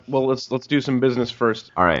Well, let's do some business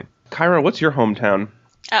first. All right. Kyra, what's your hometown?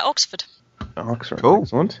 Oxford. Oxford. Cool.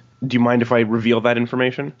 Excellent. Do you mind if I reveal that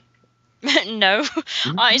information? No.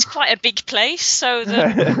 It's quite a big place, so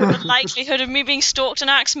the likelihood of me being stalked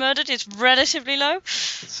and axe murdered is relatively low.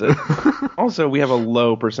 So, also, we have a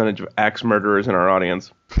low percentage of axe murderers in our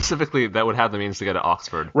audience. Specifically, that would have the means to go to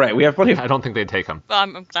Oxford. Right, we have plenty of... I don't think they'd take them. Well,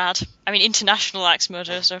 I'm glad. I mean, international axe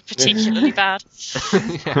murders are particularly bad.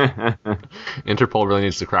 Interpol really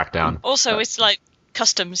needs to crack down. Also, it's like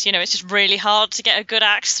customs, it's just really hard to get a good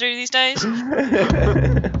axe through these days.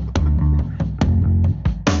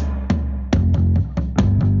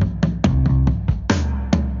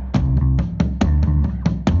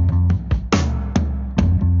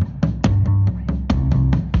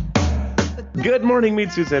 Good morning,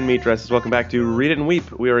 meat suits and meat dresses. Welcome back to Read It and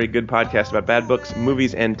Weep. We are a good podcast about bad books,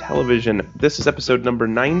 movies, and television. This is episode number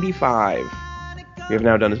 95. We have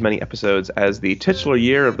now done as many episodes as the titular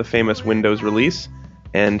year of the famous Windows release.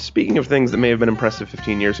 And speaking of things that may have been impressive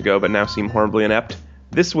 15 years ago but now seem horribly inept,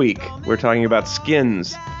 this week we're talking about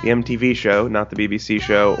Skins, the MTV show, not the BBC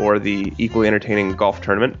show or the equally entertaining golf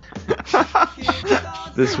tournament.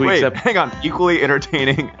 This week's hang on. Equally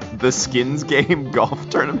entertaining the Skins game golf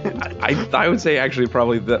tournament? I would say actually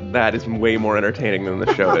probably that is way more entertaining than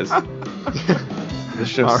the show is. The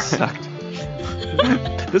show sucked.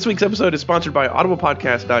 This week's episode is sponsored by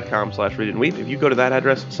audiblepodcast.com/readandweep. If you go to that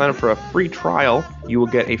address, sign up for a free trial, you will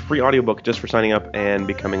get a free audiobook just for signing up and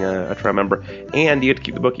becoming a trial member. And you get to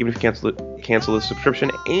keep the book even if you cancel the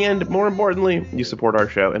subscription. And more importantly, you support our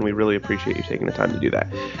show, and we really appreciate you taking the time to do that.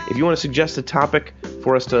 If you want to suggest a topic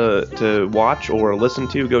for us to watch or listen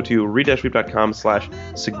to, go to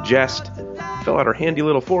read-weep.com/suggest. Fill out our handy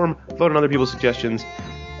little form, vote on other people's suggestions.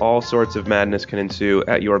 All sorts of madness can ensue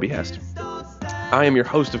at your behest. I am your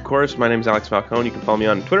host, of course. My name is Alex Falcone. You can follow me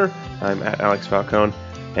on Twitter. I'm at Alex Falcone.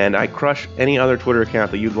 And I crush any other Twitter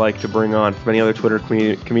account that you'd like to bring on from any other Twitter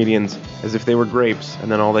comedians as if they were grapes,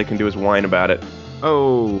 and then all they can do is whine about it.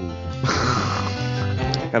 Oh.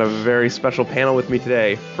 Got a very special panel with me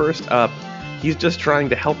today. First up, he's just trying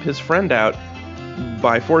to help his friend out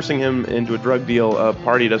by forcing him into a drug deal a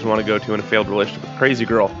party he doesn't want to go to in a failed relationship with a crazy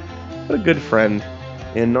girl. What a good friend.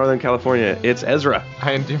 In Northern California, it's Ezra.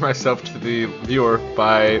 I endear myself to the viewer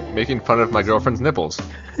by making fun of my girlfriend's nipples.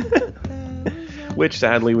 Which,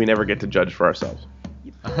 sadly, we never get to judge for ourselves.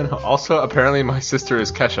 Also, apparently my sister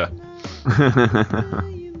is Kesha.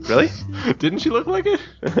 Really? Didn't she look like it?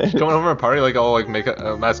 She's going over a party, all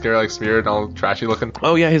makeup, mascara smeared, and all trashy looking.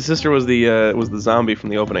 Oh yeah, his sister was the zombie from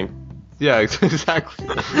the opening. Yeah, exactly.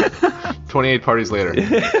 28 parties later.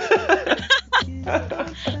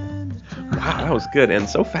 Wow, that was good, and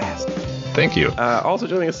so fast. Thank you. Also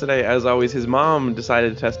joining us today, as always, his mom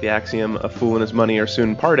decided to test the axiom, a fool and his money are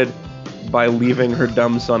soon parted, by leaving her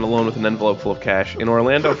dumb son alone with an envelope full of cash. In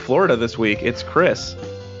Orlando, Florida this week, it's Chris.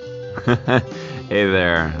 Hey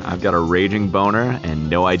there. I've got a raging boner and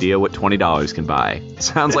no idea what $20 can buy.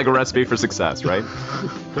 Sounds like a recipe for success, right?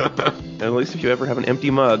 At least if you ever have an empty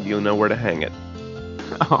mug, you'll know where to hang it.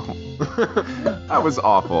 Oh, that was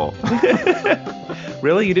awful.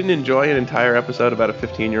 Really? You didn't enjoy an entire episode about a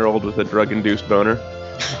 15-year-old with a drug-induced boner?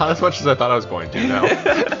 Not as much as I thought I was going to, no.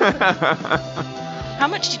 How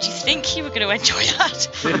much did you think you were going to enjoy that?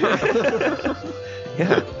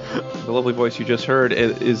 Yeah. The lovely voice you just heard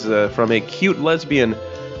is from a cute lesbian.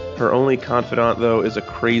 Her only confidant, though, is a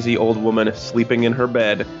crazy old woman sleeping in her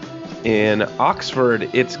bed. In Oxford,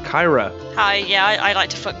 it's Kyra. Hi, yeah, I like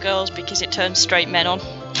to fuck girls because it turns straight men on.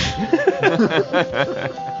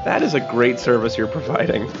 That is a great service you're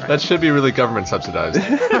providing. That should be really government subsidized.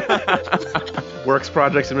 Works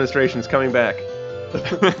Projects Administration is coming back.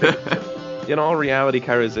 In all reality,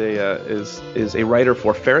 Kyra is a writer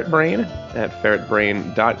for Ferret Brain at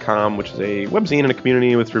ferretbrain.com, which is a webzine and a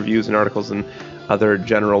community with reviews and articles and other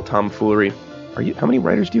general tomfoolery. How many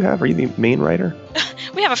writers do you have? Are you the main writer?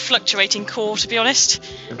 We have a fluctuating core, to be honest.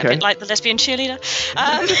 Okay. A bit like the lesbian cheerleader.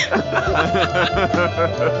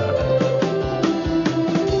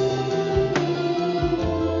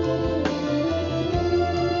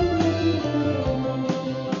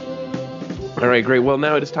 All right, great. Well,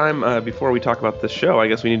 now it is time, before we talk about the show, I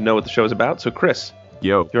guess we need to know what the show is about. So, Chris,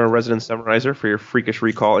 Yo. You're a resident summarizer for your freakish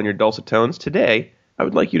recall and your dulcet tones. Today, I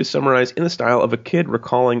would like you to summarize in the style of a kid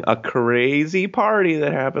recalling a crazy party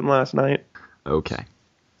that happened last night. Okay.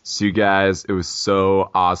 So you guys, it was so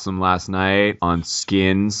awesome last night on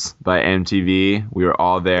Skins by MTV. We were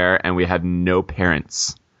all there and we had no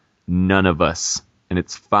parents. None of us. And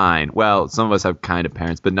it's fine. Well, some of us have kind of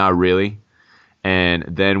parents, but not really. And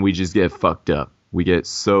then we just get fucked up. We get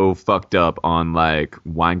so fucked up on like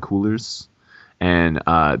wine coolers And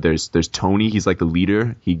there's Tony. He's like the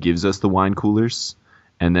leader. He gives us the wine coolers.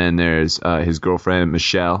 And then there's his girlfriend,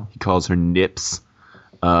 Michelle. He calls her Nips.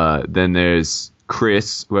 Then there's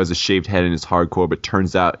Chris, who has a shaved head and is hardcore, but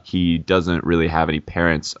turns out he doesn't really have any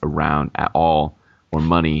parents around at all or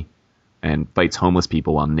money, and fights homeless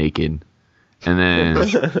people while naked. And then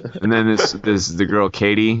this the girl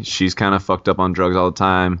Katie. She's kind of fucked up on drugs all the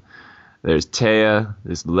time. There's Taya,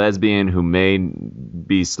 this lesbian who may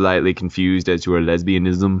be slightly confused as to her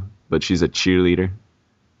lesbianism, but she's a cheerleader.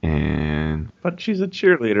 But she's a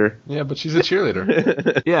cheerleader. Yeah, but she's a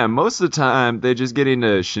cheerleader. Yeah, most of the time they just get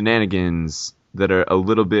into shenanigans that are a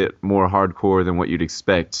little bit more hardcore than what you'd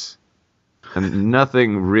expect. And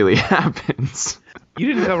nothing really happens. You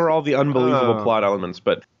didn't cover all the unbelievable plot elements,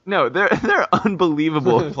 but... No, they're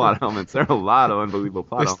unbelievable plot elements. There are a lot of unbelievable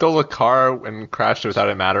plot They elements. stole a car and crashed it without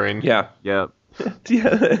it mattering. Yeah. Yep.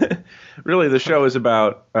 Yeah. Really, the show is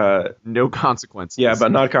about... No consequences. Yeah,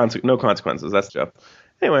 but no consequences. That's the joke.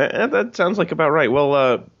 Anyway, that sounds like about right.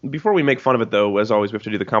 Well, before we make fun of it, though, as always, we have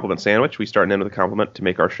to do the compliment sandwich. We start and end with a compliment to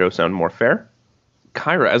make our show sound more fair.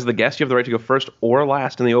 Kyra, as the guest, you have the right to go first or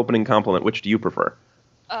last in the opening compliment. Which do you prefer?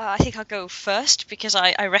 I think I'll go first because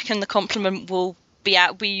I reckon the compliment will be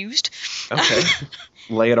used. Okay.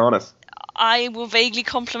 Lay it on us. I will vaguely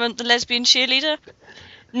compliment the lesbian cheerleader.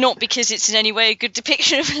 Not because it's in any way a good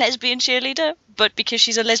depiction of a lesbian cheerleader, but because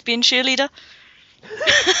she's a lesbian cheerleader.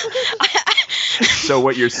 So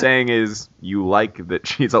what you're saying is you like that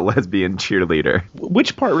she's a lesbian cheerleader.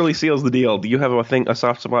 Which part really seals the deal? Do you have a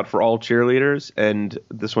soft spot for all cheerleaders, and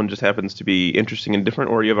this one just happens to be interesting and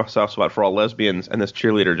different, or you have a soft spot for all lesbians, and this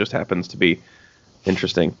cheerleader just happens to be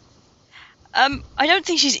interesting? I don't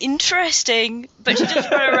think she's interesting, but she does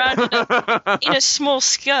run around in a small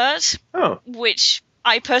skirt, which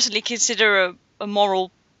I personally consider a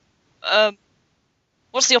moral...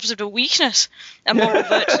 what's the opposite of a weakness? A moral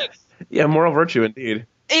virtue. Yeah, moral virtue, indeed.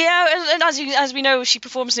 Yeah, and as we know, she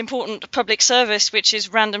performs an important public service, which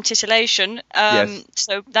is random titillation. Yes.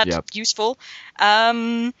 So that's useful.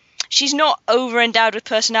 She's not over-endowed with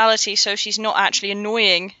personality, so she's not actually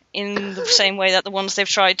annoying in the same way that the ones they've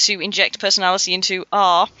tried to inject personality into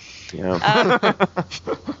are. Yeah.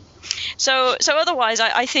 So otherwise,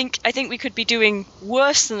 I think we could be doing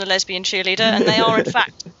worse than the lesbian cheerleader, and they are in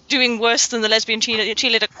fact doing worse than the lesbian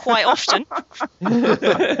cheerleader quite often. So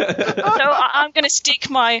I'm going to stick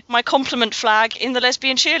my compliment flag in the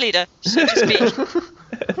lesbian cheerleader, so to speak.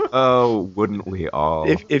 Oh, wouldn't we all?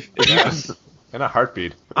 If Yes. In a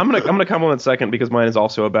heartbeat. I'm gonna compliment second because mine is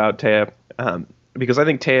also about Taya. Because I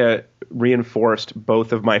think Taya reinforced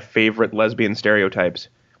both of my favorite lesbian stereotypes.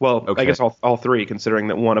 Well, Okay. I guess all three, considering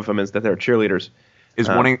that one of them is that they're cheerleaders. Is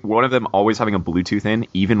one of them always having a Bluetooth in,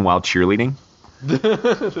 even while cheerleading?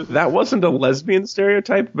 That wasn't a lesbian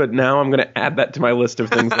stereotype, but now I'm going to add that to my list of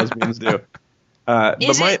things lesbians do.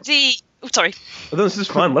 Sorry. Well, this is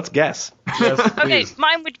fun. Let's guess. Yes, Okay, please.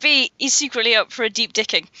 mine would be he's secretly up for a deep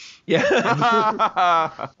dicking.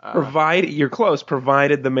 Yeah. You're close,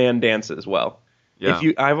 provided the man dances well. Yeah.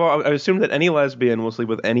 I assume that any lesbian will sleep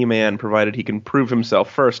with any man, provided he can prove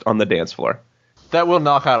himself first on the dance floor. That will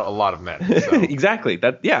knock out a lot of men. So Exactly.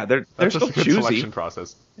 They're that's still just a good choosy. selection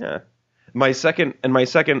process. Yeah. My second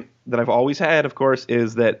that I've always had, of course,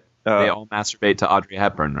 is that They all masturbate to Audrey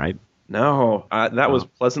Hepburn, right? no, that was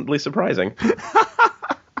pleasantly surprising.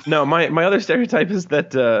 No, my other stereotype is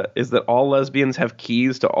that all lesbians have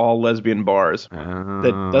keys to all lesbian bars.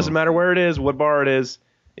 That doesn't matter where it is, what bar it is.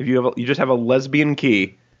 If you just have a lesbian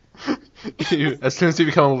key. As soon as you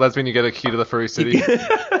become a lesbian, you get a key to the furry city.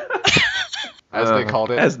 As they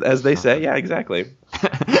called it. As they say, yeah, exactly.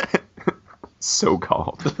 So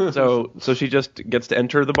called. So she just gets to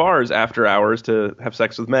enter the bars after hours to have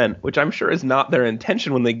sex with men, which I'm sure is not their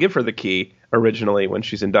intention when they give her the key originally when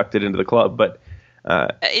she's inducted into the club, but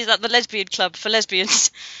Is that the lesbian club for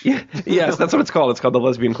lesbians? yeah, yes, that's what it's called. It's called the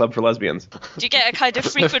Lesbian Club for Lesbians. Do you get a kind of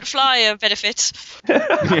frequent flyer benefit?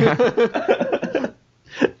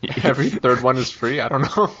 Every third one is free? I don't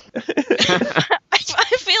know.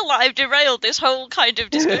 I feel like I've derailed this whole kind of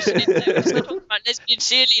discussion into talking about lesbian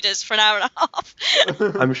cheerleaders for an hour and a half.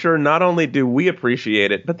 I'm sure not only do we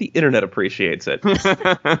appreciate it, but the internet appreciates it.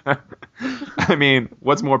 I mean,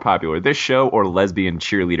 what's more popular, this show or lesbian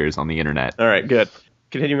cheerleaders on the internet? All right, good.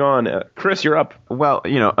 Continuing on. Chris, you're up. Well,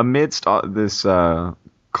 amidst all this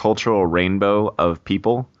cultural rainbow of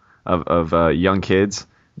people, of young kids,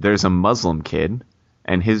 there's a Muslim kid,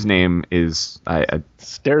 and his name is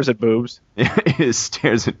Stares at boobs. is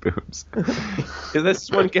Stares at Boobs. This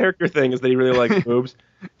one character thing is that he really likes boobs.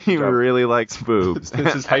 He really likes boobs.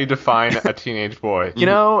 This is how you define a teenage boy.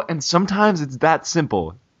 And sometimes it's that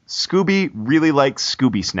simple. Scooby really likes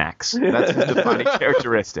Scooby snacks. That's his defining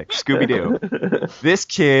characteristic. Scooby-Doo. This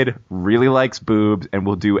kid really likes boobs and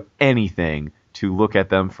will do anything to look at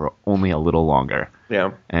them for only a little longer.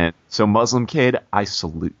 Yeah. And so, Muslim kid, I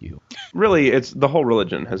salute you. Really, it's the whole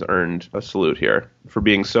religion has earned a salute here for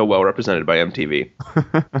being so well represented by MTV.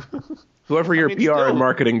 Whoever your PR and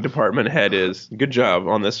marketing department head is, good job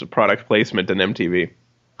on this product placement in MTV.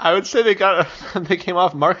 I would say they came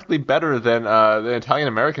off markedly better than the Italian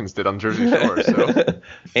Americans did on Jersey Shore. So.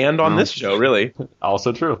 And on this show, really.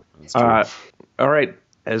 Also true. All right,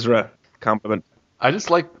 Ezra, compliment. I just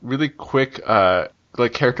like really quick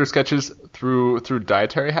like character sketches through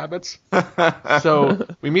dietary habits. So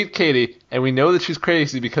we meet Katie, and we know that she's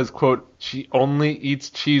crazy because, quote, she only eats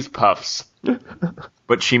cheese puffs.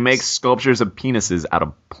 But she makes sculptures of penises out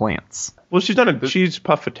of plants. Well, she's not a cheese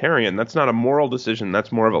puffetarian. That's not a moral decision.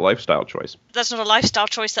 That's more of a lifestyle choice. That's not a lifestyle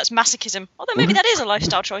choice. That's masochism. Although maybe that is a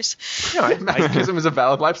lifestyle choice. Yeah, Masochism is a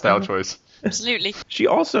valid lifestyle choice. Absolutely. She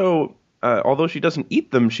also, although she doesn't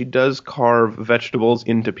eat them, she does carve vegetables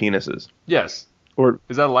into penises. Yes. Or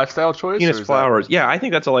is that a lifestyle choice? Penis flowers. Yeah, I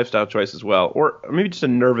think that's a lifestyle choice as well. Or maybe just a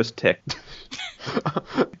nervous tick.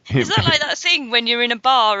 Is that like that thing when you're in a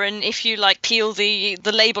bar and if you like peel the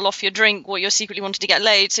label off your drink, what you're secretly wanting to get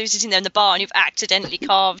laid, so you're sitting there in the bar and you've accidentally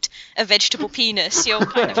carved a vegetable penis, you're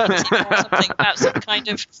kind of something about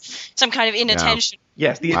some kind of inattention.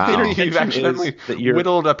 Yes, the You've accidentally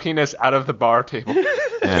whittled a penis out of the bar table.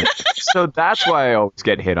 Yeah. So that's why I always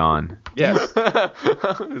get hit on. Yes.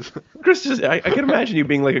 Chris, I can imagine you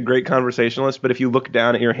being like a great conversationalist, but if you look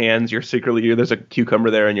down at your hands, there's a cucumber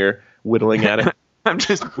there and you're whittling at it. I'm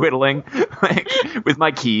just whittling, like, with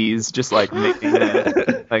my keys, just like making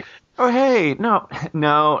it. Like, oh hey, no,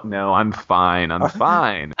 I'm fine. I was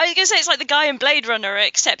gonna say it's like the guy in Blade Runner,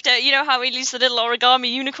 except you know how he leaves the little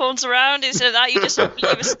origami unicorns around. Instead of that, you just leave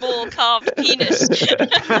a small carved penis.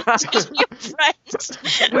 Just your friend.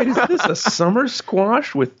 Wait, is this a summer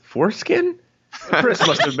squash with foreskin? Chris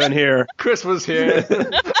must have been here. Chris was here.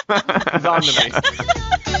 It's on to me.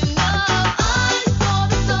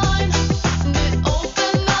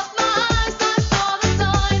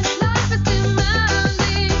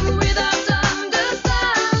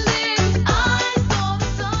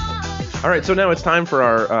 All right, so now it's time for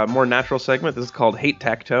our more natural segment. This is called Hate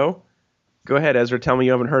Tacto. Go ahead, Ezra. Tell me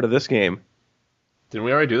you haven't heard of this game. Didn't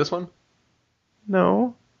we already do this one?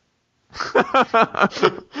 No.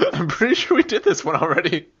 I'm pretty sure we did this one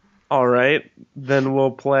already. All right, then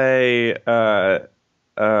we'll play a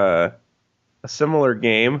similar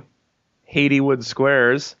game, Hatywood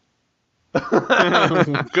Squares.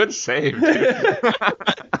 Good save, dude.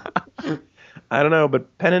 I don't know,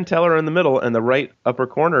 but Penn and Teller are in the middle, and the right upper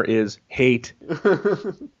corner is hate.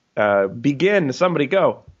 Begin. Somebody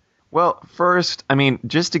go. Well, first,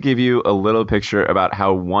 just to give you a little picture about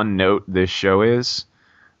how one note this show is,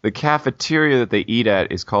 the cafeteria that they eat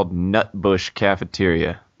at is called Nutbush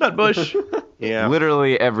Cafeteria. Nutbush. Yeah.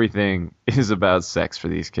 Literally everything is about sex for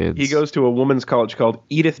these kids. He goes to a women's college called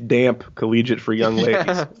Edith Damp Collegiate for Young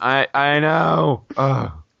Ladies. I know.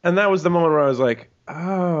 Oh. And that was the moment where I was like,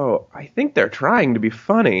 oh, I think they're trying to be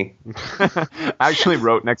funny. I actually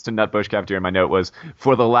wrote next to Nutbush Cafeteria, my note was,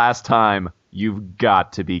 for the last time, you've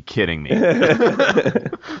got to be kidding me.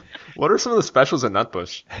 What are some of the specials at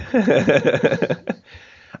Nutbush?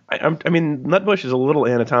 Nutbush is a little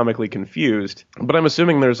anatomically confused, but I'm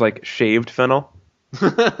assuming there's like shaved fennel.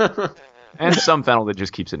 And some fennel that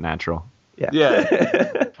just keeps it natural.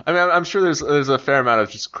 Yeah. I'm sure there's a fair amount of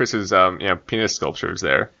just Chris's penis sculptures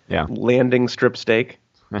there. Yeah. Landing strip steak.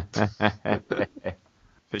 Fish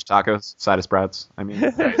tacos, side of sprouts. I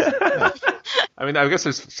guess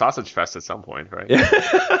there's sausage fest at some point, right?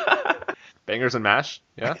 Yeah. Bangers and mash.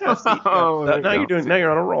 Yeah. Now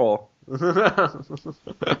you're on a roll.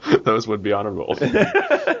 Those would be on a roll.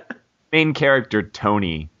 Main character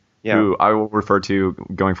Tony, who I will refer to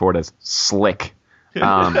going forward as Slick.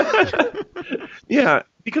 Yeah,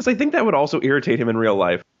 because I think that would also irritate him in real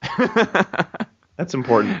life. That's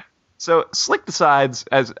important. So Slick decides,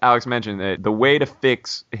 as Alex mentioned, the way to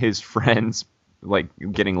fix his friend's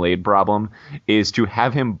getting laid problem is to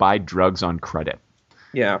have him buy drugs on credit.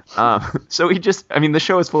 Yeah. So he the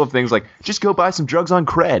show is full of things like, just go buy some drugs on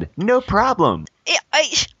cred. No problem.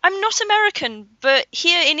 I'm not American, but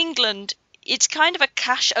here in England, it's kind of a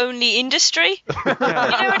cash-only industry. You know what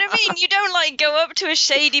I mean? You don't like go up to a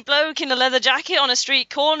shady bloke in a leather jacket on a street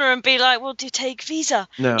corner and be like, "Well, do you take Visa?"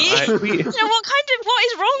 No, You know, what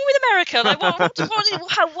is wrong with America?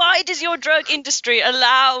 Like, why does your drug industry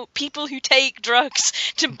allow people who take drugs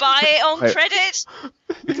to buy it on credit?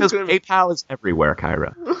 Because PayPal is everywhere,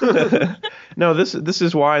 Kyra. No, this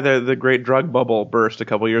is why the great drug bubble burst a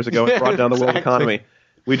couple years ago and brought down the world economy.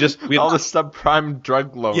 We all the subprime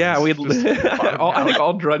drug loans. Yeah, I think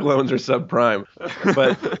all drug loans are subprime.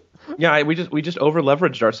 But yeah, we just over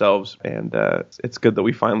leveraged ourselves, and it's good that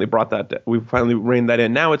we finally we finally reined that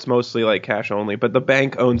in. Now it's mostly like cash only, but the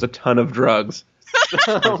bank owns a ton of drugs.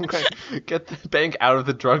 Okay. Get the bank out of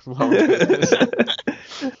the drug loan business.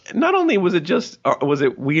 Not only was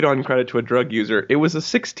it weed on credit to a drug user, it was a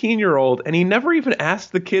 16-year-old, and he never even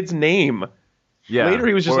asked the kid's name. Yeah. Later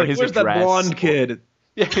he was just like, "Where's that blonde kid?"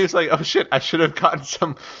 Yeah, he was like, "Oh shit, I should have gotten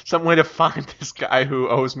some way to find this guy who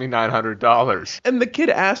owes me $900." And the kid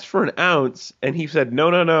asked for an ounce, and he said,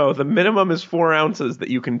 No, the minimum is 4 ounces that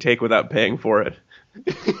you can take without paying for it.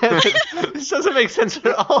 This doesn't make sense at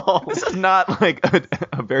all. This is not like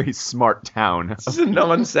a very smart town. This is a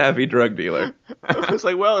non-savvy drug dealer. I was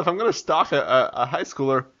like, well, if I'm going to stalk a high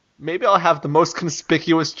schooler, maybe I'll have the most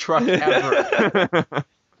conspicuous truck ever.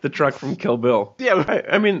 The truck from Kill Bill. Yeah,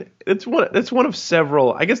 I mean, it's one of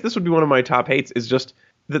several. I guess this would be one of my top hates, is just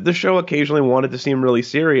that the show occasionally wanted to seem really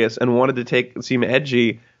serious and wanted to seem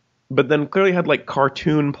edgy, but then clearly had like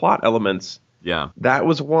cartoon plot elements. Yeah. That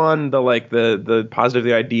was one, the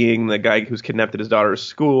positively IDing the guy who's kidnapped at his daughter's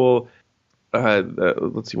school.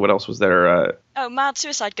 Let's see, what else was there? Mad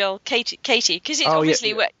Suicide Girl, Katie, because it's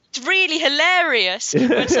obviously it's really hilarious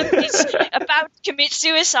when somebody's about to commit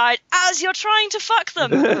suicide as you're trying to fuck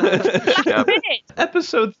them.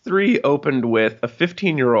 Episode 3 opened with a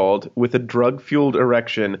 15-year-old with a drug-fueled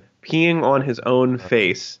erection peeing on his own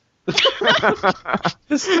face.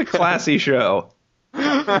 This is a classy show.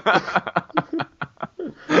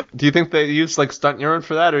 Do you think they used like stunt urine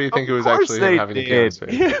for that, or do you think it was actually him having to pee on his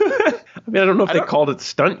face? I mean, I don't know if they called it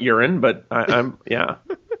stunt urine, but I'm yeah.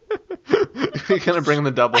 You're gonna bring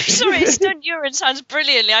the double. I'm sorry, stunt urine sounds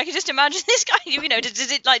brilliantly. I can just imagine this guy. You know,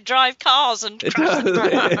 does it like drive cars and crash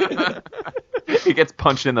them? He gets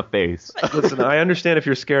punched in the face. Listen, I understand if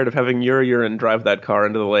you're scared of having your urine drive that car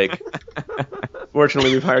into the lake.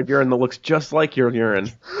 Fortunately, we've hired urine that looks just like your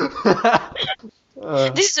urine.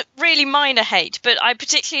 This is a really minor hate, but I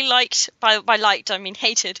particularly liked, by liked I mean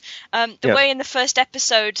hated, the way in the first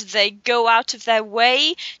episode they go out of their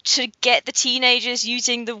way to get the teenagers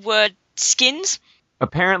using the word skins.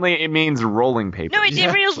 Apparently it means rolling paper. No,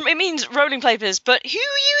 it means rolling papers, but who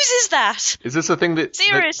uses that? Is this a thing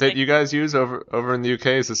that you guys use over in the UK?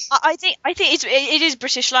 Is this? I think it is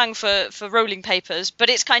British slang for rolling papers, but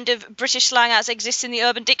it's kind of British slang as exists in the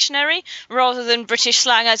Urban Dictionary, rather than British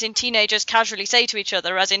slang as in teenagers casually say to each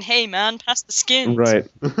other, as in, "Hey man, pass the skins." Right.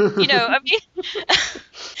 You know, I mean,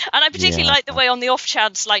 and I particularly like the way on the off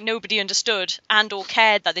chance like nobody understood and or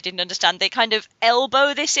cared that they didn't understand, they kind of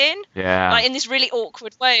elbow this in, like in this really awkward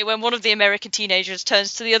way when one of the American teenagers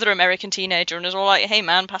turns to the other American teenager and is all like, "Hey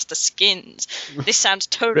man, pass the skins." This sounds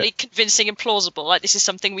totally convincing and plausible. Like this is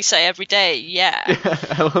something we say every day. Yeah.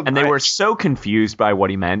 And they were so confused by what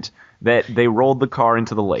he meant that they rolled the car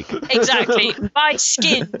into the lake. Exactly. By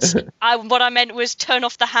skins. What I meant was turn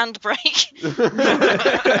off the handbrake.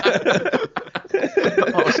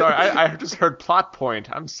 Oh, sorry. I just heard plot point.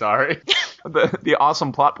 I'm sorry. The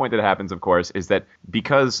awesome plot point that happens, of course, is that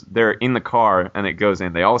because they're in the car and it goes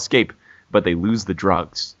in, they all escape, but they lose the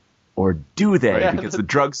drugs. Or do they? Yeah. Because the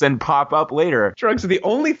drugs then pop up later. Drugs are the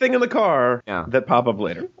only thing in the car that pop up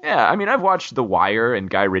later. Yeah, I mean, I've watched The Wire and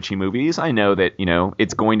Guy Ritchie movies. I know that,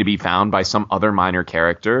 it's going to be found by some other minor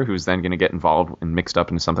character who's then going to get involved and mixed up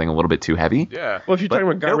into something a little bit too heavy. Yeah. Well, if you're talking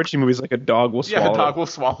about Guy Ritchie movies, like a dog will swallow it. Yeah, a dog will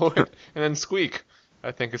swallow it and then squeak,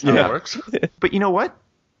 I think is how it works. But you know what?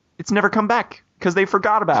 It's never come back. Because they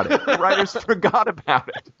forgot about it. The writers forgot about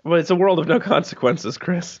it. Well, it's a world of no consequences,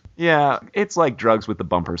 Chris. Yeah, it's like drugs with the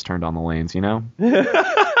bumpers turned on the lanes, There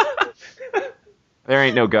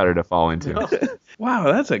ain't no gutter to fall into. No.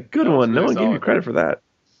 Wow, that's a good one. No one gave you credit for that.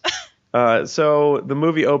 So the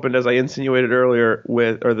movie opened, as I insinuated earlier,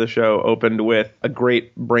 the show opened with a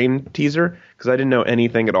great brain teaser, because I didn't know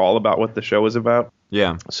anything at all about what the show was about.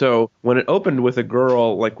 Yeah. So when it opened with a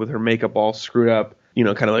girl, like with her makeup all screwed up,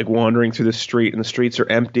 kind of like wandering through the street, and the streets are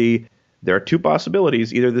empty. There are two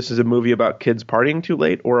possibilities. Either this is a movie about kids partying too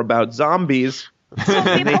late, or about zombies.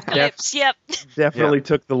 Zombie apocalypse, yep. Definitely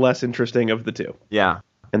took the less interesting of the two. Yeah.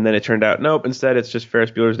 And then it turned out, nope, instead it's just Ferris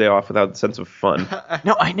Bueller's Day Off without the sense of fun.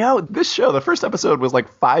 No, I know. This show, the first episode was like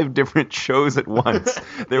 5 different shows at once.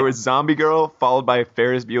 There was Zombie Girl, followed by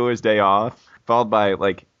Ferris Bueller's Day Off, followed by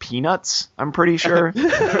like Peanuts, I'm pretty sure.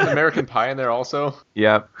 There's American Pie in there also.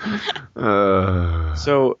 Yep.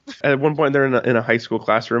 So at one point they're in a high school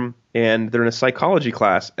classroom, and they're in a psychology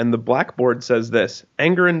class, and the blackboard says this: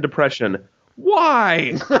 anger and depression.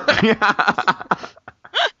 Why?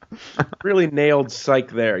 Really nailed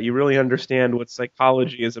psych there. You really understand what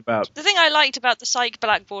psychology is about. The thing I liked about the psych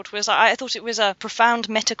blackboard was I thought it was a profound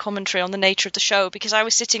meta commentary on the nature of the show, because I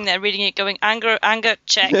was sitting there reading it going, anger,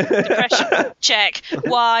 check, depression, check,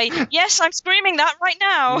 why, yes, I'm screaming that right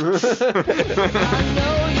now. I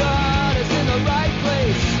know your heart is in the right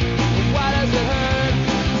place. Why does it hurt?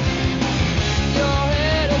 Your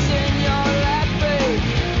head is in your lap, babe.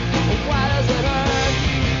 Why does it hurt?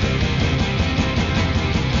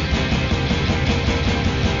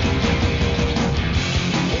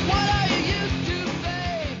 What are you used to,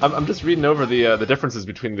 babe? I'm just reading over the differences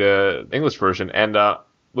between the English version, and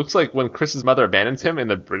looks like when Chris's mother abandons him in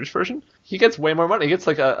the British version, he gets way more money. He gets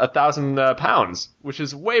like £1,000, which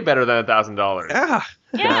is way better than $1,000. Yeah.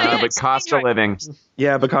 Yeah, But cost of living.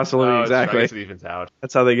 Yeah, but cost of living, Oh, exactly. I guess it evens out.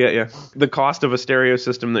 That's how they get you. The cost of a stereo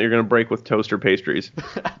system that you're going to break with toaster pastries.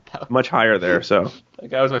 Much higher there, so. That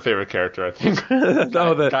guy was my favorite character, I think.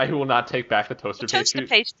 No, The guy who will not take back the toaster Toaster pastry.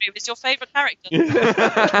 pastry was your favourite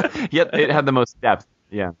character. Yet it had the most depth.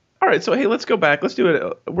 Yeah. All right, so hey, let's go back. Let's do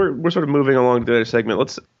it. We're sort of moving along to the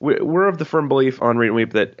segment. We're of the firm belief on Read and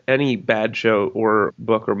Weep that any bad show or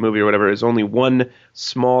book or movie or whatever is only one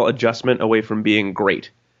small adjustment away from being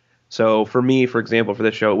great. So for me, for example, for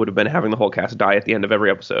this show, it would have been having the whole cast die at the end of every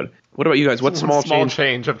episode. What about you guys? What small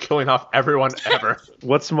change? Of killing off everyone ever.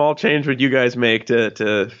 What small change would you guys make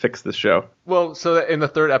to fix this show? Well, so in the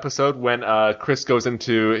third episode, when Chris goes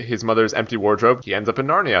into his mother's empty wardrobe, he ends up in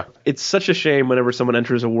Narnia. It's such a shame whenever someone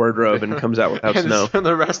enters a wardrobe and comes out without And snow. so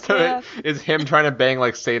the rest of it is him trying to bang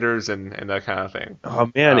like satyrs and that kind of thing. Oh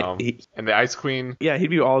man, And the Ice Queen. yeah, he'd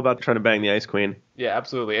be all about trying to bang the Ice Queen. Yeah,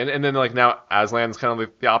 absolutely. And then like now Aslan's kind of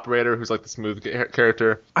like the operator, who's like the smooth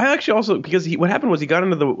character. I actually also, because what happened was he got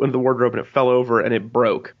into the wardrobe and it fell over and it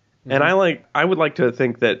broke. Mm-hmm. And I would like to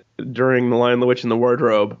think that during The Lion, the Witch, and the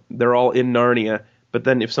Wardrobe, they're all in Narnia. But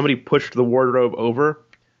then if somebody pushed the wardrobe over,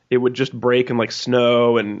 it would just break and like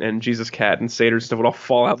snow and Jesus Cat and satyr stuff would all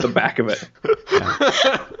fall out the back of it.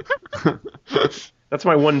 That's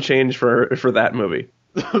my one change for that movie.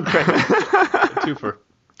 Twofer.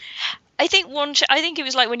 I think I think it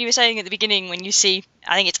was like when you were saying at the beginning when you see,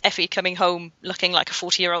 I think it's Effie coming home looking like a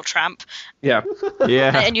 40-year-old tramp. Yeah.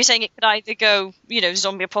 Yeah. And you're saying it could either go,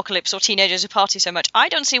 zombie apocalypse or teenagers who party so much. I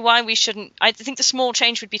don't see why we shouldn't. I think the small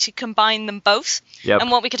change would be to combine them both. Yep.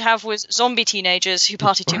 And what we could have was zombie teenagers who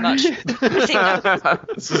party too much. I think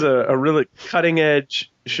This is a really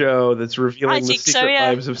cutting-edge show that's revealing the secret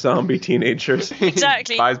lives of zombie teenagers.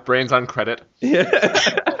 exactly. Buys brains on credit.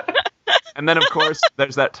 Yeah. And then, of course,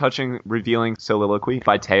 there's that touching, revealing soliloquy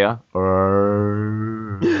by Taya.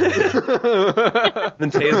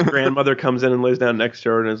 Then Taya's grandmother comes in and lays down next to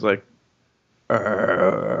her and is like,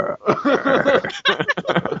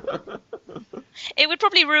 It would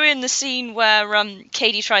probably ruin the scene where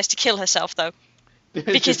Katie tries to kill herself, though.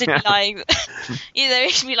 Because they'd be like,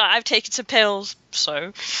 they'd be like, I've taken some pills,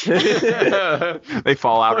 so. They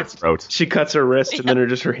fall out her throat. she cuts her wrist and then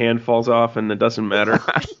her hand falls off and it doesn't matter.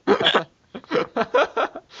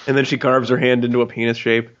 And then she carves her hand into a penis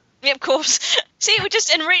shape. Yeah, of course. See, it would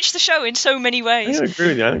just enrich the show in so many ways. I agree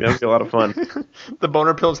with you. I think that would be a lot of fun. The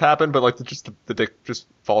boner pills happen, but like the dick just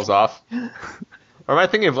falls off. Or am I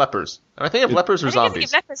thinking of lepers? Am I thinking of lepers or I think zombies?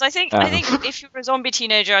 of lepers. I think if you were a zombie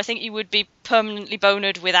teenager, I think you would be permanently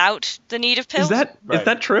bonered without the need of pills. Is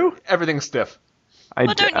that true? Everything's stiff. Well,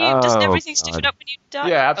 don't you? Doesn't everything stiffen up when you die?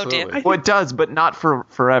 Yeah, Oh, absolutely. dear. Well, it does, but not for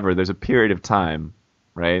forever. There's a period of time,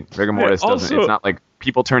 right? Rigor mortis doesn't. Also- It's not like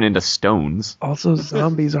people turn into stones. Also,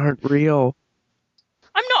 zombies aren't real.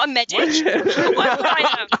 I'm not a medic. Why would I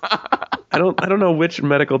know? I don't know which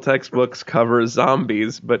medical textbooks cover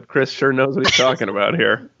zombies, but Chris sure knows what he's talking about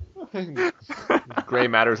here. Gray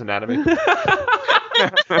matter's anatomy.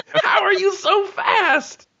 How are you so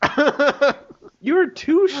fast? You're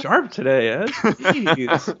too sharp today, Ed.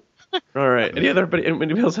 Jeez. All right.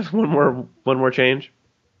 Anybody else have one more change?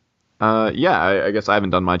 Yeah, I guess I haven't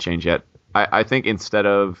done my change yet. I think instead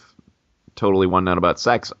of totally one note about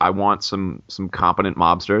sex, I want some competent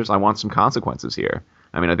mobsters. I want some consequences here.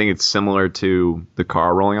 I mean, I think it's similar to the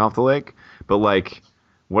car rolling off the lake, but like,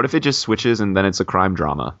 what if it just switches and then it's a crime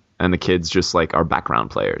drama and the kids just like are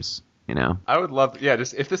background players, you know? I would love,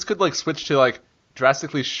 just if this could like switch to like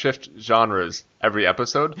drastically shift genres every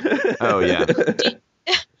episode. Oh, yeah.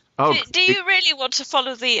 Oh, Do you really want to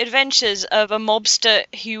follow the adventures of a mobster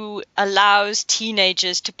who allows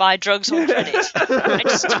teenagers to buy drugs on credit?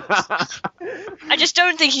 I just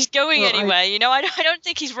don't think he's going anywhere, you know? I don't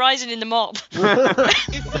think he's rising in the mob.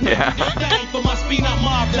 Yeah. For my speed, not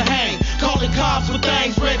mob to hang. Calling cops with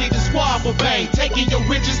things ready to squab or bang. Taking your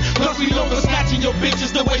riches, plus we over snatching your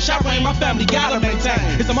bitches. The way shot ran, my family gotta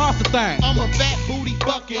maintain. It's a monster thing. I'm a fat booty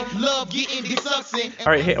bucking, love getting it sucking. All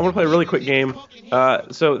right, hey, I want to play a really quick game.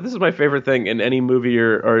 So this is my favorite thing in any movie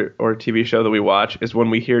or TV show that we watch is when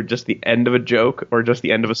we hear just the end of a joke or just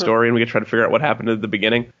the end of a story and we can try to figure out what happened at the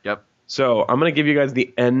beginning. Yep. So I'm going to give you guys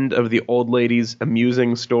the end of the old lady's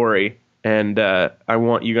amusing story, and I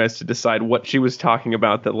want you guys to decide what she was talking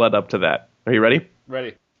about that led up to that. Are you ready?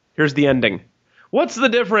 Ready. Here's the ending. What's the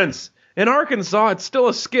difference? In Arkansas, it's still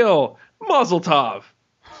a skill. Mazel tov.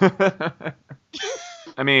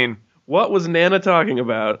 I mean, What was Nana talking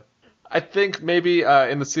about? I think maybe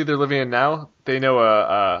in the city they're living in now, they know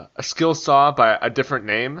a skill saw by a different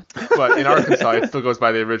name, but in Arkansas it still goes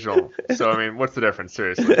by the original. So, I mean, what's the difference,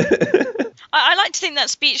 seriously? I like to think that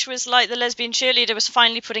speech was like the lesbian cheerleader was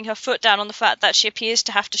finally putting her foot down on the fact that she appears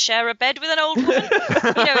to have to share a bed with an old woman.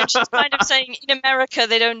 And she's kind of saying, in America,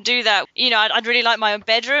 they don't do that. I'd really like my own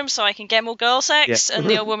bedroom so I can get more girl sex. Yeah. And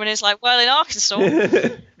the old woman is like, well, in Arkansas,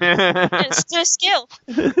 it's a skill.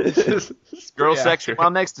 girl sex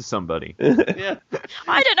while next to somebody. Yeah.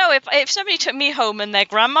 I don't know, if somebody took me home and their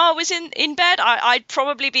grandma was in bed, I'd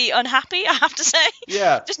probably be unhappy, I have to say.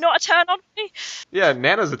 Yeah. Just not a turn on me. Yeah,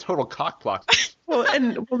 Nana's a total cockblock.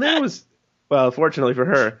 Nana was, fortunately for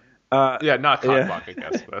her. Yeah, not cockblock, I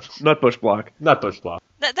guess. But Not bush block. not bush block.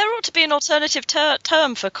 There ought to be an alternative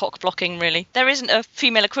term for cock blocking, really. There isn't a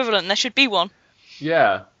female equivalent, and there should be one.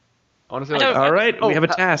 Yeah. I want to say All right, we have a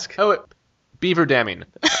task. Beaver damming.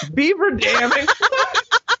 Beaver damming?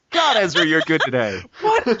 God, Ezra, you're good today.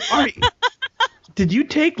 What? Are you... Did you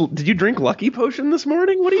drink Lucky Potion this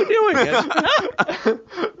morning? What are you doing?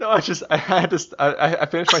 No, I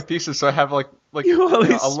finished my thesis, so I have like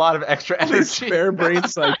a lot of extra energy. Spare brain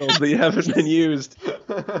cycles that you haven't been used. Oh,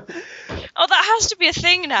 that has to be a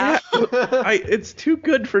thing now. Yeah, it's too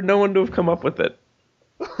good for no one to have come up with it.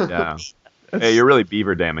 Yeah. Hey, you're really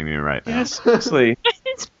beaver damming me right now. Yes, seriously.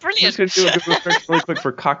 It's I'm brilliant. just going to do a Google search really quick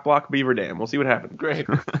for cock block beaver dam. We'll see what happens. Great.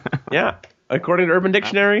 Yeah. According to Urban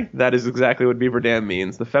Dictionary, that is exactly what beaver dam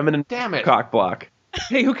means. The feminine Damn it. cock block.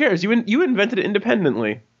 Hey, who cares? You invented it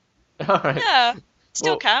independently. All right. Yeah,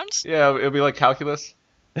 still counts. Yeah, it'll be like calculus.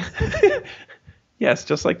 Yes,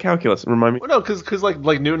 just like calculus. Remind me. Well, no, because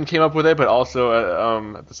like Newton came up with it, but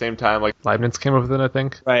also at the same time, like Leibniz came up with it, I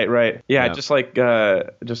think. Right. Yeah, Yeah. just like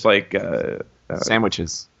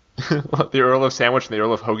Sandwiches. The Earl of Sandwich and the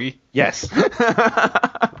Earl of Hoagie. yes.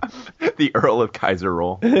 The Earl of Kaiser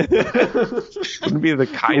Roll. Wouldn't be the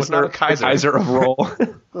Kaiser, not a Kaiser. The Kaiser of roll.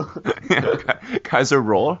 Kaiser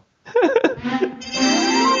Roll?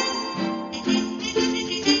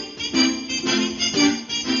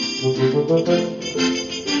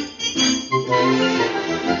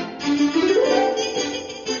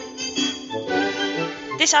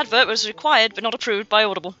 This advert was required but not approved by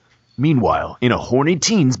Audible. Meanwhile, in a horny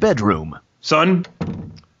teen's bedroom. Son,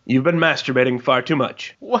 you've been masturbating far too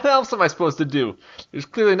much. What else am I supposed to do? There's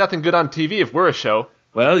clearly nothing good on TV if we're a show.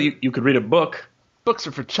 Well, you could read a book. Books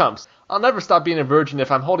are for chumps. I'll never stop being a virgin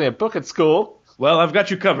if I'm holding a book at school. Well, I've got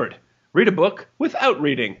you covered. Read a book without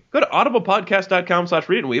reading. Go to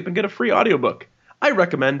audiblepodcast.com/readandweep and get a free audiobook. I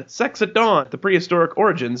recommend Sex at Dawn, The Prehistoric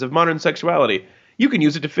Origins of Modern Sexuality. You can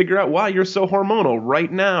use it to figure out why you're so hormonal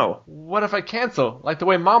right now. What if I cancel, like the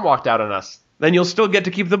way Mom walked out on us? Then you'll still get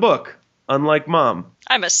to keep the book, unlike Mom.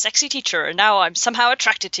 I'm a sexy teacher, and now I'm somehow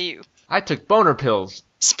attracted to you. I took boner pills.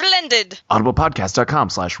 Splendid!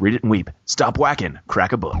 audiblepodcast.com/readitandweep. Stop whacking.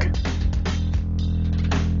 Crack a book.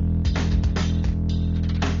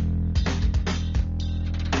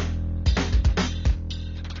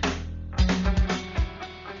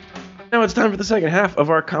 Now it's time for the second half of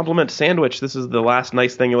our compliment sandwich. This is the last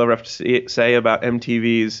nice thing you'll ever have to say about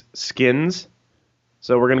MTV's Skins.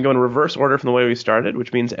 So we're going to go in reverse order from the way we started,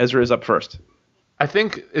 which means Ezra is up first. I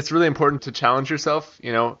think it's really important to challenge yourself.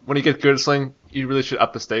 You know, when you get good at something, you really should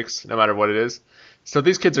up the stakes, no matter what it is. So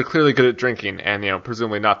these kids are clearly good at drinking and,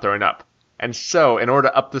 presumably not throwing up. And so, in order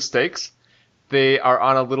to up the stakes, they are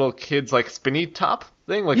on a little kid's, spinny top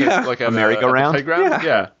thing, like a merry-go-round? playground.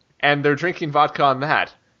 Yeah. And they're drinking vodka on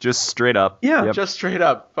that. Just straight up. Yeah. Yep. Just straight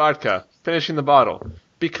up vodka, finishing the bottle.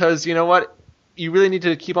 Because you know what? You really need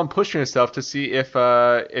to keep on pushing yourself to see if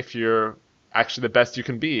you're actually the best you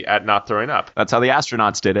can be at not throwing up. That's how the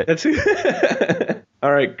astronauts did it. That's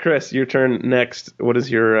all right, Chris, your turn next. What is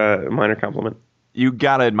your minor compliment? You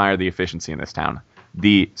gotta admire the efficiency in this town.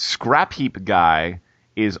 The scrap heap guy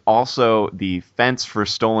is also the fence for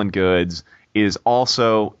stolen goods, is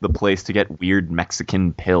also the place to get weird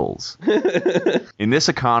Mexican pills. In this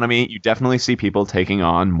economy, you definitely see people taking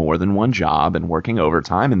on more than one job and working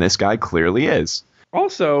overtime, and this guy clearly is.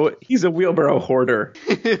 Also, he's a wheelbarrow hoarder.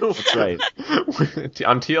 That's right.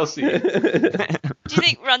 On TLC. Do you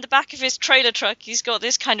think around the back of his trailer truck he's got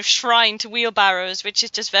this kind of shrine to wheelbarrows, which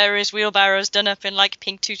is just various wheelbarrows done up in like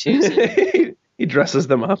pink tutus? He dresses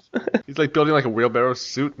them up. He's like building like a wheelbarrow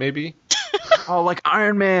suit, maybe. Oh, like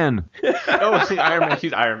Iron Man. Oh, Iron Man.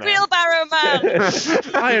 He's Iron Man. Wheelbarrow man!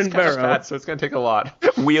 Iron He's Barrow. fat, so it's gonna take a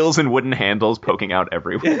lot. Wheels and wooden handles poking out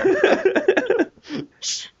everywhere.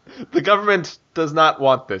 The government does not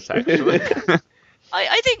want this, actually.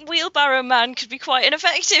 I think Wheelbarrow Man could be quite an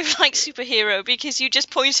effective like superhero because you just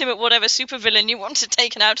point him at whatever supervillain you want to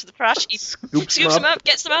taken out of the trash heap. Scoops Scoops them him up,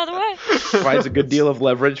 gets them out of the way. Provides a good deal of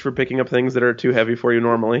leverage for picking up things that are too heavy for you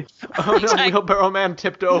normally. Oh no, Wheelbarrow Man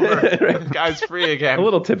tipped over. The guy's free again. A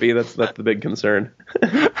little tippy, that's the big concern.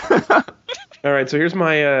 All right, so here's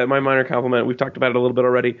my my minor compliment. We've talked about it a little bit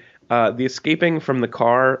already. The escaping from the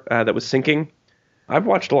car that was sinking. I've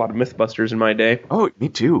watched a lot of Mythbusters in my day. Oh, me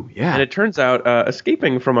too. Yeah. And it turns out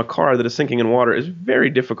escaping from a car that is sinking in water is very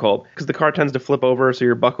difficult because the car tends to flip over, so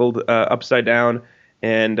you're buckled upside down,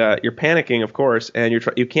 and you're panicking, of course, and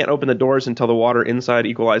you can't open the doors until the water inside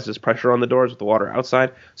equalizes pressure on the doors with the water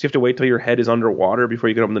outside. So you have to wait till your head is underwater before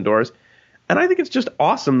you can open the doors. And I think it's just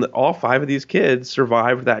awesome that all 5 of these kids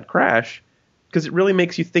survived that crash because it really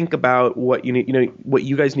makes you think about what you need, what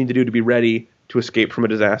you guys need to do to be ready to escape from a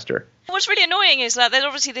disaster. What's really annoying is that there's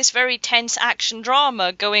obviously this very tense action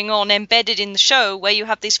drama going on embedded in the show where you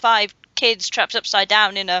have these 5 kids trapped upside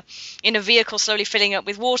down in a vehicle slowly filling up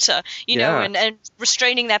with water, you know, and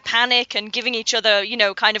restraining their panic and giving each other,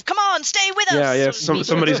 kind of, come on, stay with us. Yeah.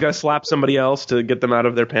 Somebody's got to slap somebody else to get them out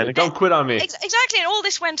of their panic. Don't quit on me. Exactly, and all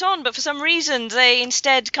this went on, but for some reason they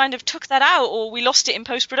instead kind of took that out, or we lost it in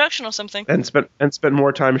post-production or something. And spent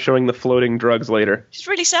more time showing the floating drugs later. It's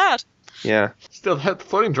really sad. Yeah. Still, that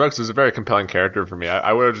floating drugs was a very compelling character for me.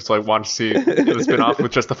 I would have just wanted to see the spin-off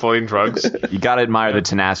with just the floating drugs. You gotta admire the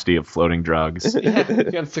tenacity of floating drugs.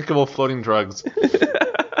 The unsinkable floating drugs.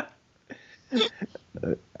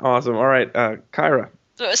 Awesome. All right, Kyra.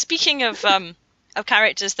 So, speaking of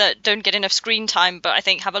characters that don't get enough screen time, but I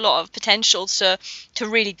think have a lot of potential to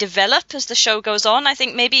really develop as the show goes on, I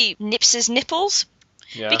think maybe Nips's nipples.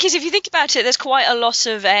 Yeah. Because if you think about it, there's quite a lot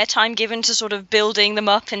of airtime given to sort of building them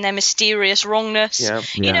up in their mysterious wrongness. Yeah.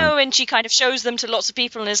 You know, and she kind of shows them to lots of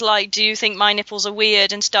people and is like, do you think my nipples are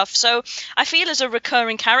weird and stuff? So I feel as a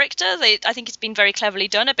recurring character, I think it's been very cleverly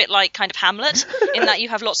done, a bit like kind of Hamlet, in that you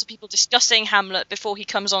have lots of people discussing Hamlet before he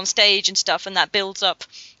comes on stage and stuff, and that builds up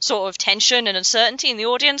sort of tension and uncertainty in the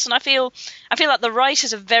audience. And I feel like the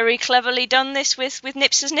writers have very cleverly done this with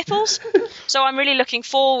Nips's nipples. So I'm really looking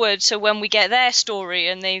forward to when we get their story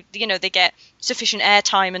and they get sufficient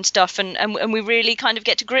airtime and stuff, and we really kind of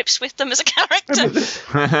get to grips with them as a character.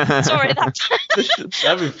 Sorry, That'd be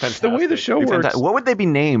fantastic. The way the show works. What would they be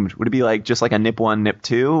named? Would it be like just like a Nip 1, Nip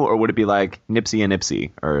 2, or would it be like Nipsey and Nipsey,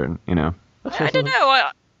 or I don't know.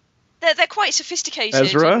 They're quite sophisticated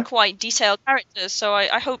Ezra? and quite detailed characters, so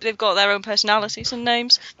I hope they've got their own personalities and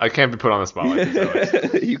names. I can't be put on the spot like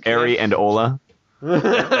this. Ari and Ola?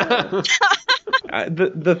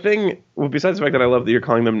 The thing, well, besides the fact that I love that you're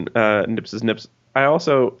calling them Nips's Nips,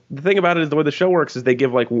 the thing about it is the way the show works is they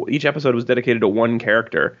give each episode was dedicated to one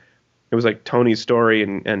character. It was like Tony's story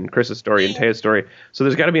and Chris's story and Taya's story. So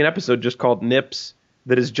there's got to be an episode just called Nips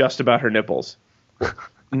that is just about her nipples.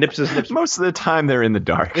 Nips's Nips. Most of the time they're in the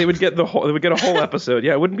dark. They would get a whole episode.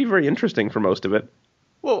 Yeah, it wouldn't be very interesting for most of it.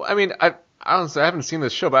 Well, I mean, honestly, I haven't seen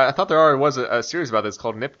this show, but I thought there already was a series about this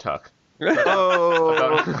called Nip Tuck.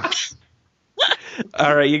 Oh.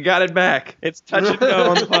 All right, you got it back. It's touch and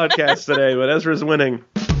go on the podcast today, but Ezra's winning.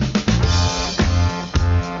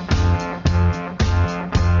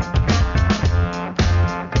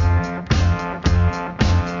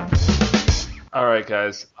 All right,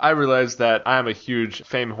 guys. I realize that I am a huge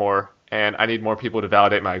fame whore, and I need more people to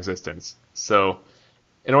validate my existence. So,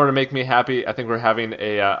 in order to make me happy, I think we're having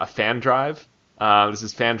a fan drive. This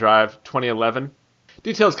is Fan Drive 2011.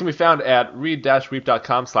 Details can be found at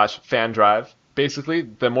read-weep.com/fandrive. Basically,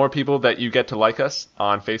 the more people that you get to like us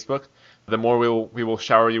on Facebook, the more we will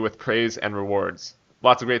shower you with praise and rewards.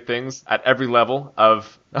 Lots of great things at every level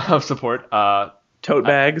of support. Tote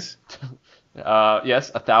bags.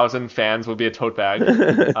 Yes, 1,000 fans will be a tote bag.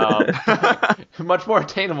 Much more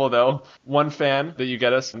attainable, though. 1 fan that you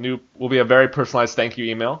get us will be a very personalized thank you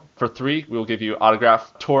email. For 3, we will give you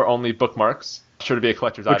autograph tour-only bookmarks. Sure to be a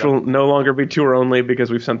collector's Which item. will no longer be tour only because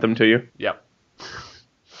we've sent them to you. Yep.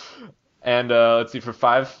 And let's see, for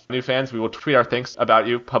 5 new fans, we will tweet our thanks about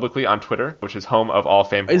you publicly on Twitter, which is home of all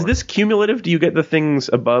fame. Is this cumulative? Do you get the things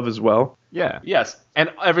above as well? Yeah. Yes,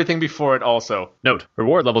 and everything before it also. Note,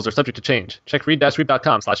 reward levels are subject to change. Check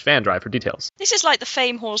read-reap.com/fandrive for details. This is like the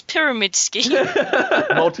Fame Whore's pyramid scheme.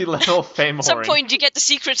 Multi-level fame At some whoring. point, you get the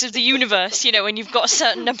secrets of the universe, when you've got a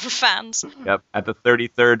certain number of fans. Yep. At the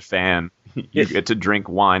 33rd fan, you get to drink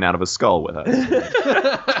wine out of a skull with us.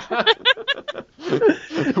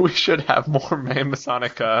 We should have more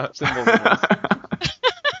Masonic symbols in this.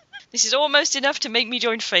 This is almost enough to make me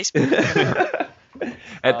join Facebook.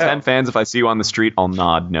 At 10 fans, if I see you on the street, I'll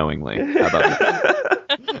nod knowingly. How about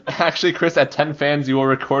that? Actually, Chris, at 10 fans, you will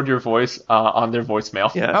record your voice on their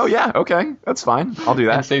voicemail. Yes. Oh, yeah. Okay. That's fine. I'll do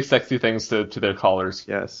And that. say sexy things to their callers.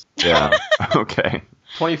 Yes. Yeah. Okay.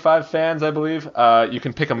 25 fans, I believe. You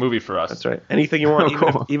can pick a movie for us. That's right. Anything you want, Oh,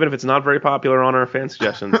 cool. even if it's not very popular on our fan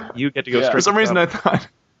suggestions, you get to go Yeah. straight For some to reason, the I top. thought...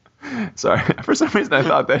 Sorry. For some reason, I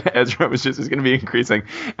thought that Ezra was going to be increasing.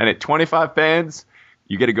 And at 25 fans,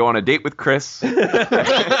 you get to go on a date with Chris.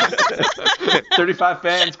 35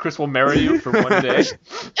 fans, Chris will marry you for 1 day.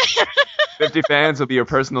 50 fans will be your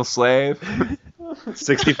personal slave.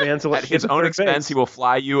 60 fans will At his own expense, he will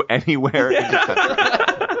fly you anywhere in the country.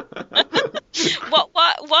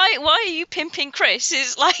 Why are you pimping Chris?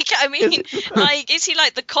 Is is he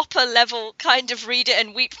like the copper level kind of read it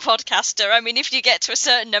and weep podcaster? I mean, if you get to a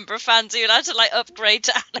certain number of fans, you're allowed to upgrade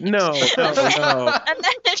to Alex. No. And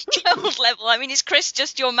then at gold level, I mean, is Chris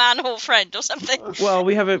just your manhole friend or something? Well,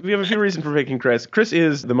 we have a few reasons for picking Chris. Chris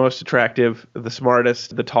is the most attractive, the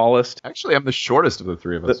smartest, the tallest, Actually, I'm the shortest of the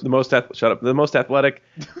three of us. the most the most athletic,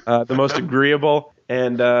 the most agreeable,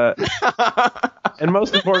 and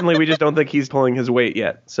most importantly, we just don't think he's pulling his weight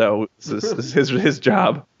yet. So this is his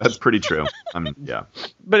job. That's pretty true. Yeah.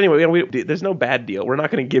 But anyway, there's no bad deal. We're not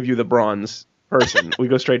going to give you the bronze person. We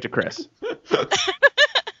go straight to Chris.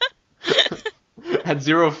 At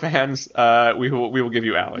 0 fans, we will give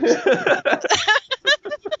you Alex.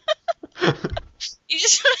 You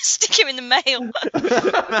just want to stick him in the mail.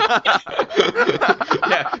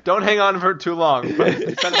 Yeah, don't hang on for too long.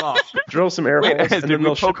 Send him off. Drill some air holes, and Did then we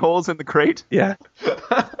they'll poke holes in the crate? Yeah,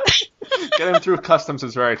 Get him through customs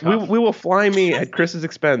is very tough. we will fly me at Chris's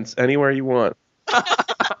expense anywhere you want.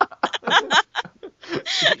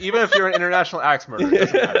 Even if you're an international axe murderer, it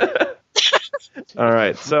doesn't matter. All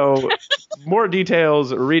right, so more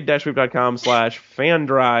details,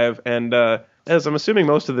 read-weep.com/fandrive, and as I'm assuming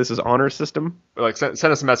most of this is honor system. Send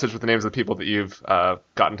us a message with the names of the people that you've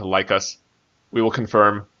gotten to like us. We will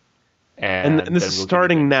confirm. And this then is we'll give you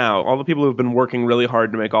starting now. All the people who've been working really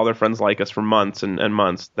hard to make all their friends like us for months and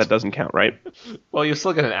months, that doesn't count, right? Well, you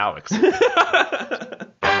still get an Alex.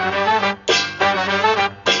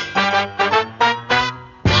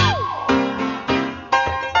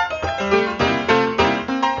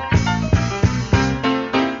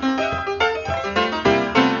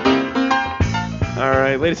 All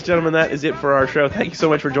right, ladies and gentlemen, that is it for our show. Thank you so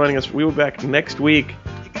much for joining us. We will be back next week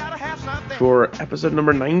for episode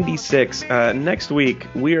number 96. Next week,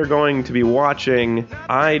 we are going to be watching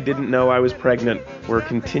I Didn't Know I Was Pregnant. We're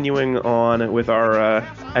continuing on with our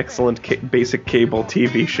excellent basic cable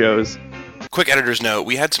TV shows. Quick editor's note,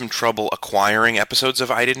 we had some trouble acquiring episodes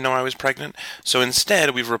of I Didn't Know I Was Pregnant, so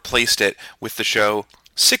instead we've replaced it with the show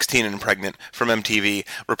 16 and Pregnant from MTV,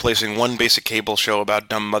 replacing one basic cable show about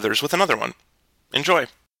dumb mothers with another one. Enjoy.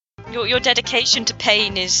 Your dedication to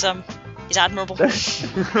pain is admirable.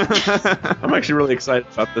 I'm actually really excited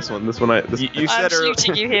about this one. You I'm said earlier,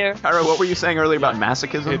 saluting you here. Kyra, what were you saying earlier about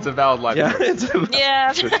masochism? It's a valid life. Yeah, it's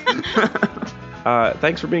Yeah.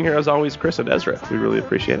 thanks for being here as always, Chris and Ezra. We really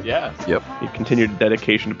appreciate it. Yeah. Yep. Your continued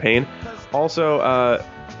dedication to pain. Also,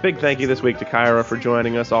 big thank you this week to Kyra for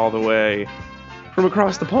joining us all the way from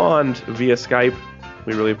across the pond via Skype.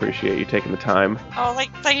 We really appreciate you taking the time. Oh,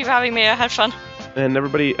 thank you for having me. I had fun. And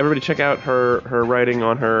everybody check out her writing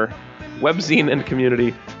on her webzine and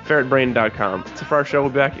community, ferretbrain.com. So for our show, we'll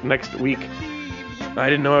be back next week. I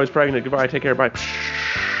didn't know I was pregnant. Goodbye. Take care. Bye.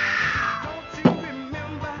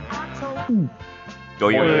 Go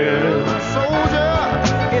you. So